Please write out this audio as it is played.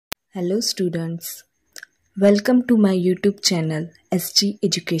Hello students, welcome to my YouTube channel SG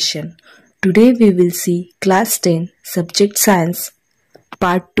Education. Today we will see class 10 subject science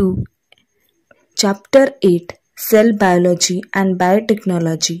part 2 chapter 8 Cell Biology and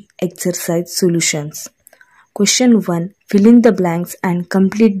Biotechnology exercise solutions. Question 1, fill in the blanks and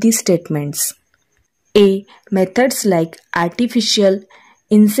complete the statements. A. Methods like artificial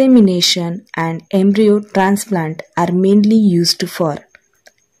insemination and embryo transplant are mainly used for.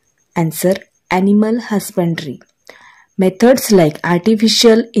 Answer. Animal husbandry. Methods like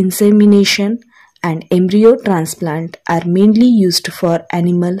artificial insemination and embryo transplant are mainly used for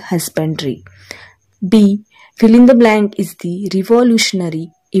animal husbandry. B. Fill in the blank is the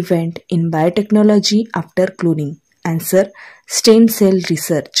revolutionary event in biotechnology after cloning. Answer. Stem cell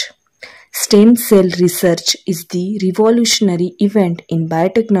research. Stem cell research is the revolutionary event in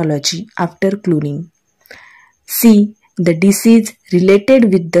biotechnology after cloning. C. The disease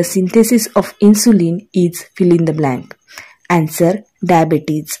related with the synthesis of insulin is fill in the blank. Answer.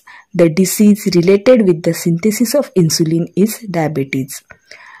 Diabetes. The disease related with the synthesis of insulin is diabetes.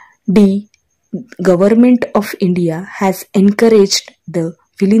 D. Government of India has encouraged the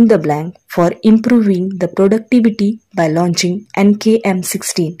fill in the blank for improving the productivity by launching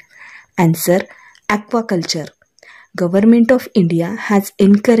NKM16. Answer. Aquaculture. Government of India has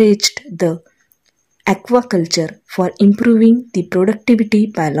encouraged the aquaculture for improving the productivity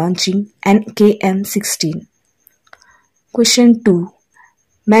by launching NKM16. Question 2.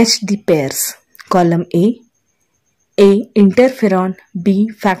 Match the pairs. Column A. Interferon, B.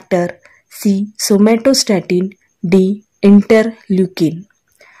 Factor, C. Somatostatin, D. Interleukin.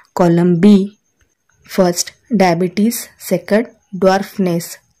 Column B. First, diabetes. Second,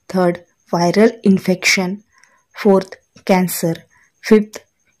 dwarfness. Third, viral infection. Fourth, cancer. Fifth,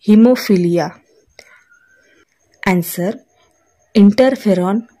 hemophilia. Answer.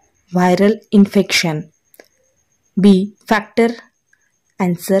 Interferon, viral infection. B. Factor.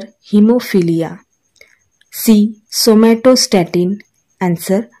 Answer. Hemophilia. C. Somatostatin.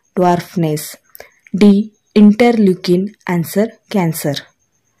 Answer. Dwarfness. D. Interleukin. Answer. Cancer.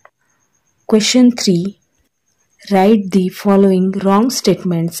 Question 3. Write the following wrong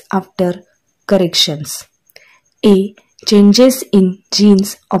statements after corrections. A. Changes in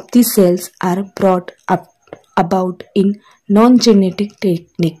genes of the cells are brought about in non-genetic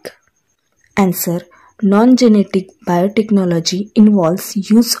technique. Answer. Non-genetic biotechnology involves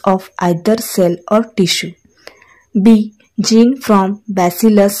use of either cell or tissue. B. Gene from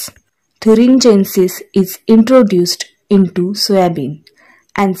Bacillus thuringiensis is introduced into soybean.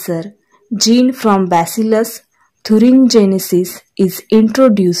 Answer. Gene from Bacillus thuringiensis is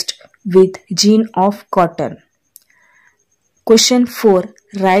introduced with gene of cotton. Question 4.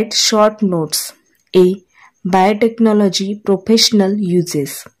 Write short notes. A. Biotechnology professional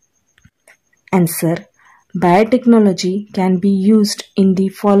uses. Answer. Biotechnology can be used in the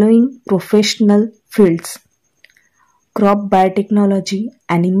following professional fields: crop biotechnology,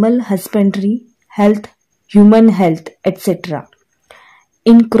 animal husbandry, health, human health, etc.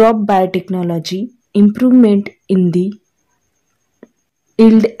 In crop biotechnology, improvement in the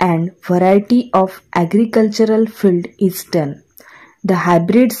yield and variety of agricultural field is done. The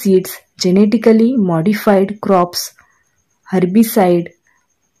hybrid seeds, genetically modified crops, herbicide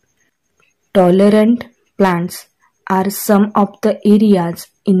tolerant plants are some of the areas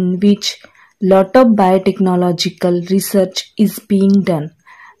in which lot of biotechnological research is being done.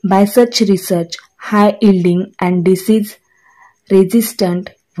 By such research, high yielding and disease resistant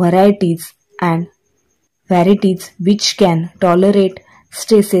varieties and varieties which can tolerate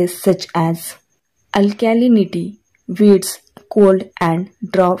stresses such as alkalinity, weeds, cold and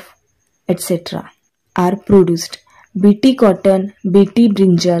drought, etc. are produced. BT cotton, BT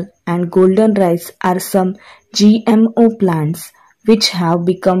brinjal and golden rice are some GMO plants which have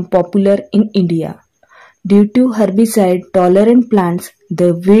become popular in India. Due to herbicide-tolerant plants,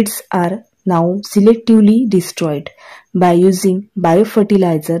 the weeds are now selectively destroyed. By using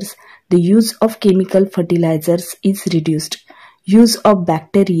biofertilizers, the use of chemical fertilizers is reduced. Use of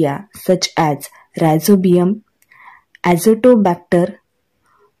bacteria such as Rhizobium, Azotobacter,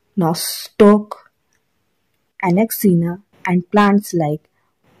 Nostoc, Anaxina, and plants like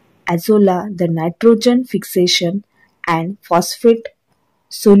Azolla, the nitrogen fixation and phosphate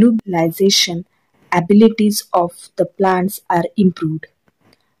solubilization abilities of the plants are improved.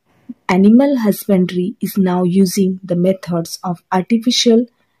 Animal husbandry is now using the methods of artificial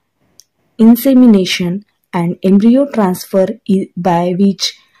insemination and embryo transfer by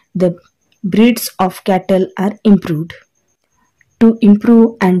which the breeds of cattle are improved. To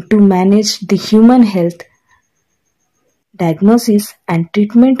improve and to manage the human health, diagnosis and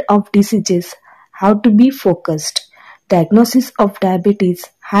treatment of diseases have to be focused. Diagnosis of diabetes,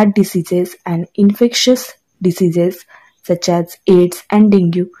 heart diseases, and infectious diseases such as AIDS and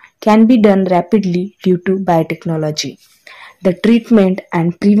dengue can be done rapidly due to biotechnology. The treatment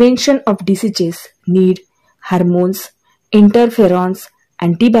and prevention of diseases need hormones, interferons,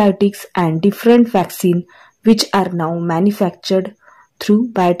 antibiotics, and different vaccines which are now manufactured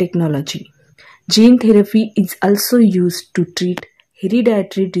through biotechnology. Gene therapy is also used to treat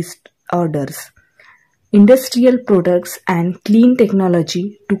hereditary disorders. Industrial products and clean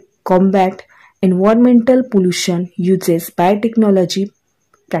technology to combat environmental pollution uses biotechnology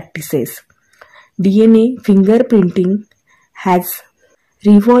practices. DNA fingerprinting has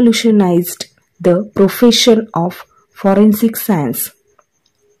revolutionized the profession of forensic science.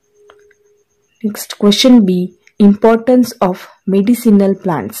 Next question B. Importance of medicinal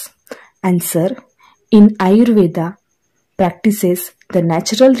plants. Answer. In Ayurveda practices, the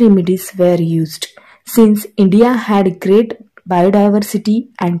natural remedies were used. Since India had great biodiversity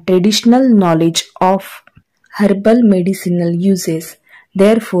and traditional knowledge of herbal medicinal uses,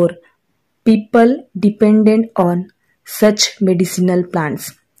 therefore people depended on such medicinal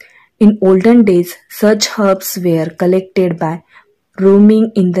plants. In olden days, such herbs were collected by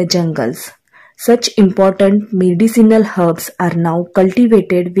roaming in the jungles. Such important medicinal herbs are now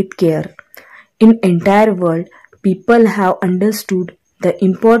cultivated with care. In entire world, people have understood the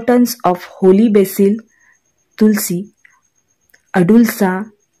importance of holy basil, tulsi,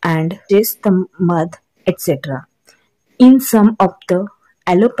 adulsa, and jestamad, etc. In some of the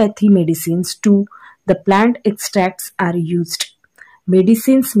allopathy medicines too, the plant extracts are used.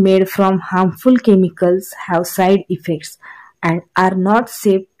 Medicines made from harmful chemicals have side effects and are not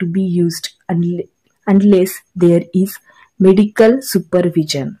safe to be used unless there is medical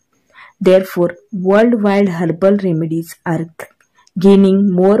supervision. Therefore, worldwide herbal remedies are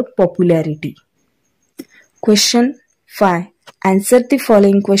gaining more popularity. Question 5. Answer the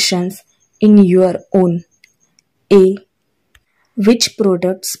following questions in your own. A. Which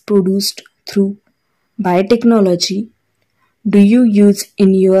products produced through biotechnology do you use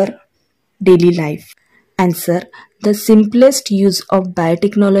in your daily life? Answer. The simplest use of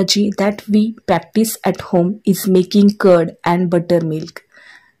biotechnology that we practice at home is making curd and buttermilk.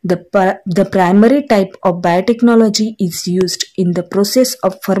 The primary type of biotechnology is used in the process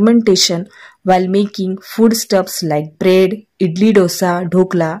of fermentation while making foodstuffs like bread, idli dosa,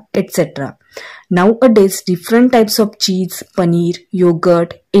 dhokla, etc. Nowadays, different types of cheese, paneer,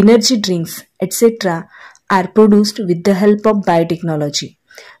 yogurt, energy drinks, etc. are produced with the help of biotechnology.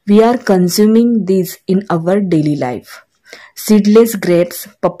 We are consuming these in our daily life. Seedless grapes,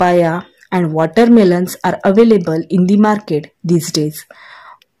 papaya, and watermelons are available in the market these days.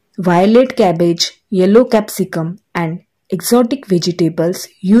 Violet cabbage, yellow capsicum, and exotic vegetables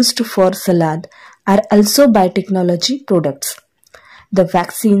used for salad are also biotechnology products. The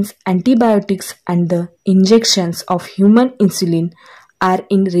vaccines, antibiotics, and the injections of human insulin are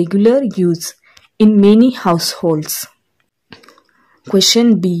in regular use in many households.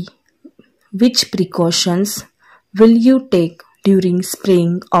 Question B. Which precautions will you take during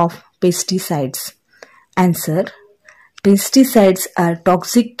spraying of pesticides? Answer. Pesticides are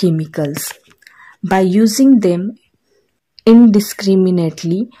toxic chemicals. By using them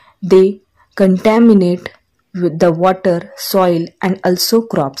indiscriminately, they contaminate the water, soil, and also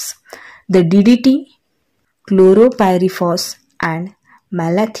crops. The DDT, chlorpyrifos, and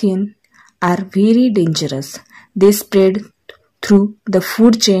malathion are very dangerous. They spread through the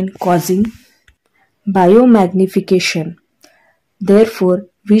food chain causing biomagnification. Therefore,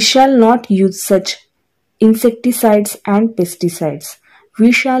 we shall not use such insecticides and pesticides.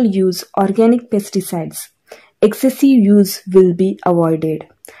 We shall use organic pesticides. Excessive use will be avoided.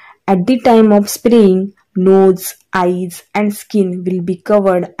 At the time of spraying, nose, eyes, and skin will be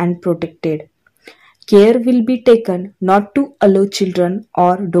covered and protected. Care will be taken not to allow children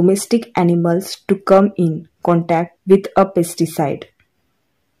or domestic animals to come in contact with a pesticide.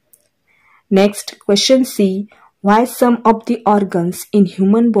 Next, question C. Why some of the organs in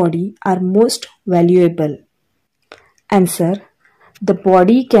human body are most valuable? Answer. The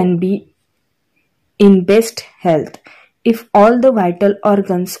body can be in best health if all the vital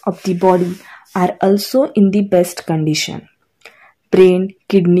organs of the body are also in the best condition. Brain,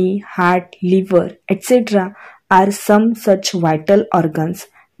 kidney, heart, liver, etc. are some such vital organs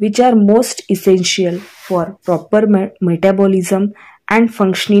which are most essential for proper metabolism and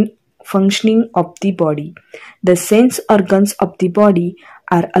functioning of the body. The sense organs of the body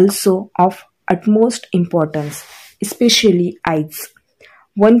are also of utmost importance, especially eyes.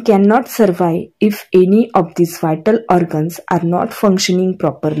 One cannot survive if any of these vital organs are not functioning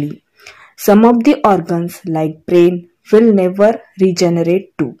properly. Some of the organs, like brain, will never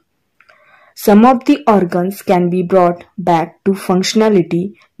regenerate too. Some of the organs can be brought back to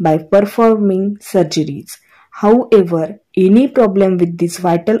functionality by performing surgeries. However, any problem with these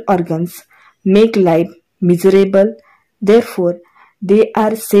vital organs make life miserable. Therefore, they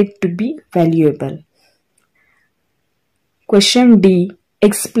are said to be valuable. Question D.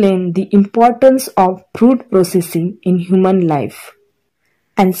 Explain the importance of fruit processing in human life.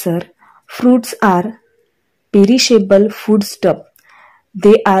 Answer. Fruits are perishable foodstuff.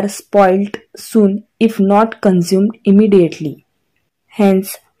 They are spoiled soon if not consumed immediately.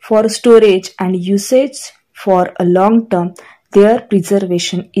 Hence, for storage and usage for a long term, their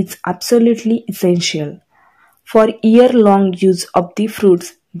preservation is absolutely essential. For year-long use of the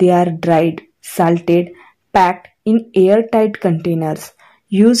fruits, they are dried, salted, packed in airtight containers,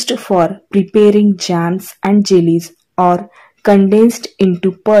 used for preparing jams and jellies, or condensed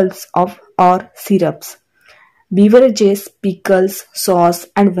into pulps of or syrups. Beverages, pickles, sauce,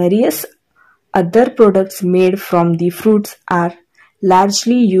 and various other products made from the fruits are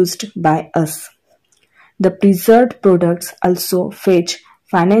largely used by us. The preserved products also fetch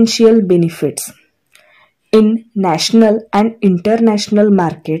financial benefits. In national and international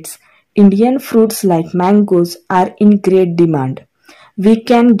markets, Indian fruits like mangoes are in great demand. We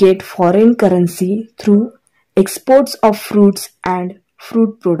can get foreign currency through exports of fruits and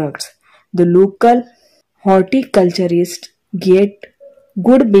fruit products. The local horticulturists get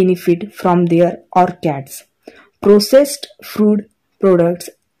good benefit from their orchards. Processed fruit products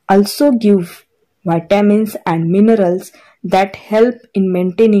also give vitamins and minerals that help in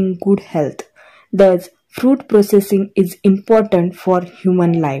maintaining good health. Thus, fruit processing is important for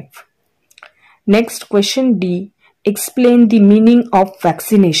human life. Next, question D. Explain the meaning of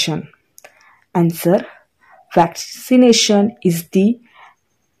vaccination. Answer. Vaccination is the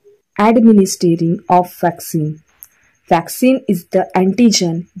administering of vaccine. Vaccine is the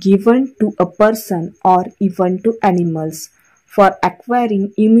antigen given to a person or even to animals for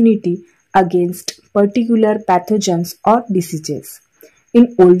acquiring immunity against particular pathogens or diseases.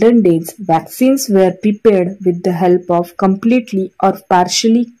 In olden days, vaccines were prepared with the help of completely or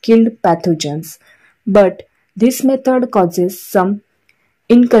partially killed pathogens, but this method causes some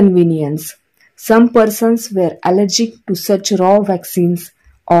inconvenience. Some persons were allergic to such raw vaccines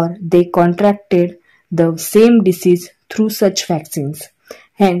or they contracted the same disease through such vaccines.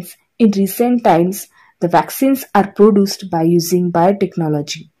 Hence, in recent times, the vaccines are produced by using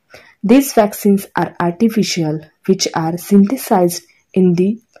biotechnology. These vaccines are artificial, which are synthesized in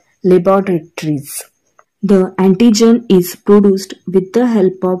the laboratories. The antigen is produced with the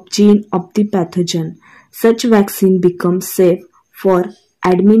help of gene of the pathogen. Such vaccine becomes safe for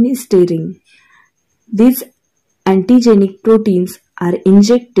administering. These antigenic proteins are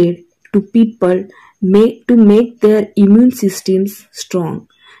injected to people to make their immune systems strong.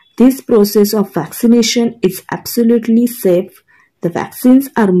 This process of vaccination is absolutely safe. The vaccines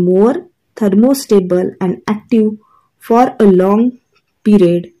are more thermostable and active for a long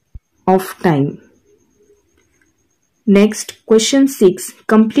period of time. Next, question 6.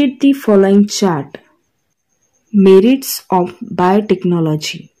 Complete the following chart. Merits of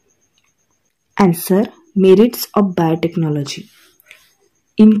biotechnology. Answer. Merits of biotechnology.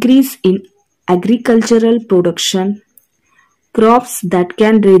 Increase in agricultural production, crops that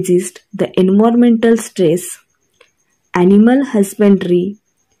can resist the environmental stress, animal husbandry,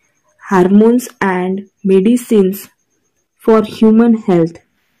 hormones and medicines for human health,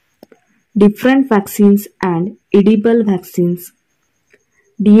 different vaccines and edible vaccines,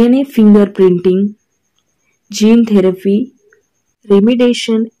 DNA fingerprinting, gene therapy,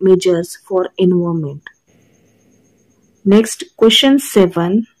 remediation measures for environment. Next, question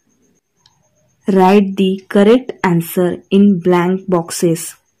 7. Write the correct answer in blank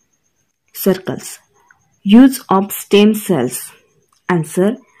boxes. Circles. Use of stem cells.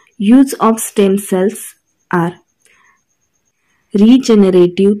 Answer. Use of stem cells are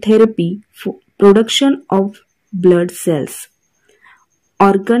regenerative therapy for production of blood cells,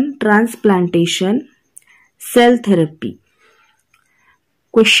 organ transplantation, cell therapy.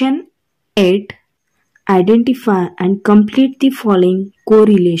 Question 8. Identify and complete the following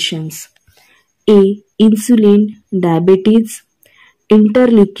correlations. A. Insulin, diabetes,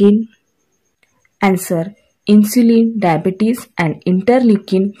 interleukin. Answer. Insulin, diabetes and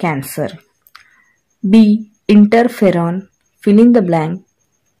interleukin cancer. B. Interferon, fill in the blank.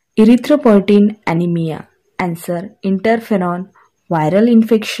 Erythropoietin anemia. Answer. Interferon, viral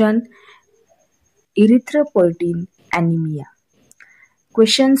infection, erythropoietin anemia.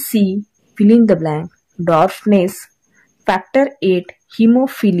 Question C. Fill in the blank. Dwarfness. Factor 8.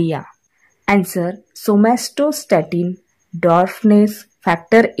 Hemophilia. Answer. Somatostatin. Dwarfness.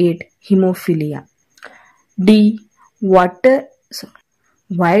 Factor 8. Hemophilia. D. Water.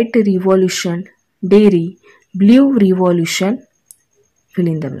 White revolution. Dairy. Blue revolution. Fill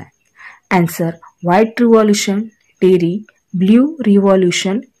in the blank. Answer. White revolution. Dairy. Blue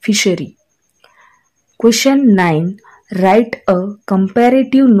revolution. Fishery. Question 9. Write a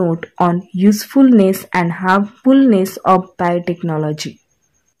comparative note on usefulness and harmfulness of biotechnology.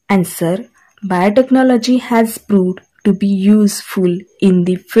 Answer. Biotechnology has proved to be useful in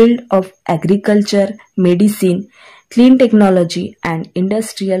the field of agriculture, medicine, clean technology, and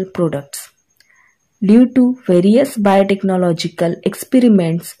industrial products. Due to various biotechnological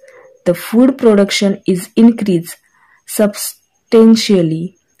experiments, the food production is increased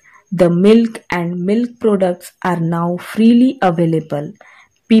substantially. The milk and milk products are now freely available.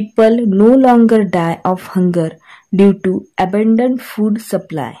 People no longer die of hunger due to abundant food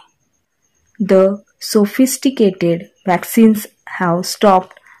supply. The sophisticated vaccines have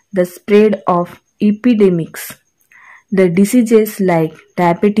stopped the spread of epidemics. The diseases like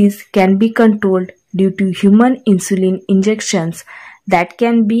diabetes can be controlled due to human insulin injections that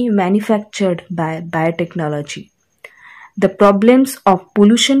can be manufactured by biotechnology. The problems of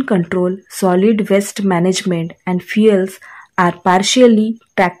pollution control, solid waste management, and fuels are partially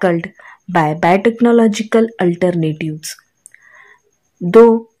tackled by biotechnological alternatives.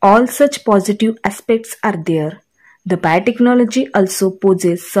 Though all such positive aspects are there, the biotechnology also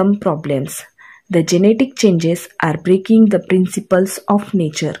poses some problems. The genetic changes are breaking the principles of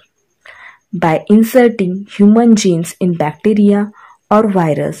nature. By inserting human genes in bacteria or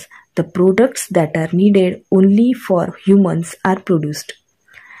virus, the products that are needed only for humans are produced.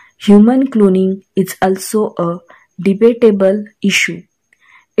 Human cloning is also a debatable issue.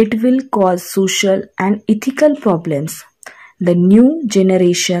 It will cause social and ethical problems. The new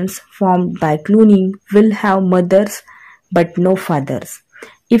generations formed by cloning will have mothers but no fathers.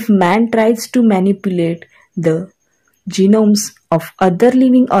 If man tries to manipulate the genomes of other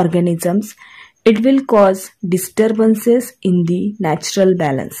living organisms, it will cause disturbances in the natural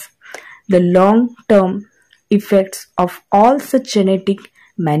balance. The long-term effects of all such genetic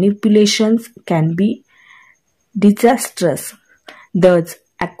manipulations can be disastrous. Thus,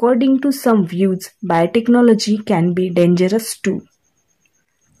 according to some views, biotechnology can be dangerous too.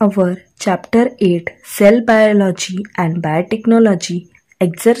 Our Chapter 8 Cell Biology and Biotechnology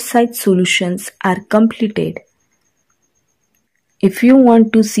exercise solutions are completed. If you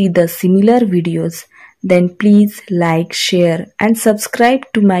want to see the similar videos, then please like, share and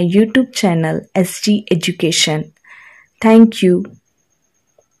subscribe to my YouTube channel SG Education. Thank you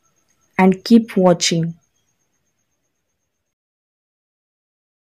and keep watching.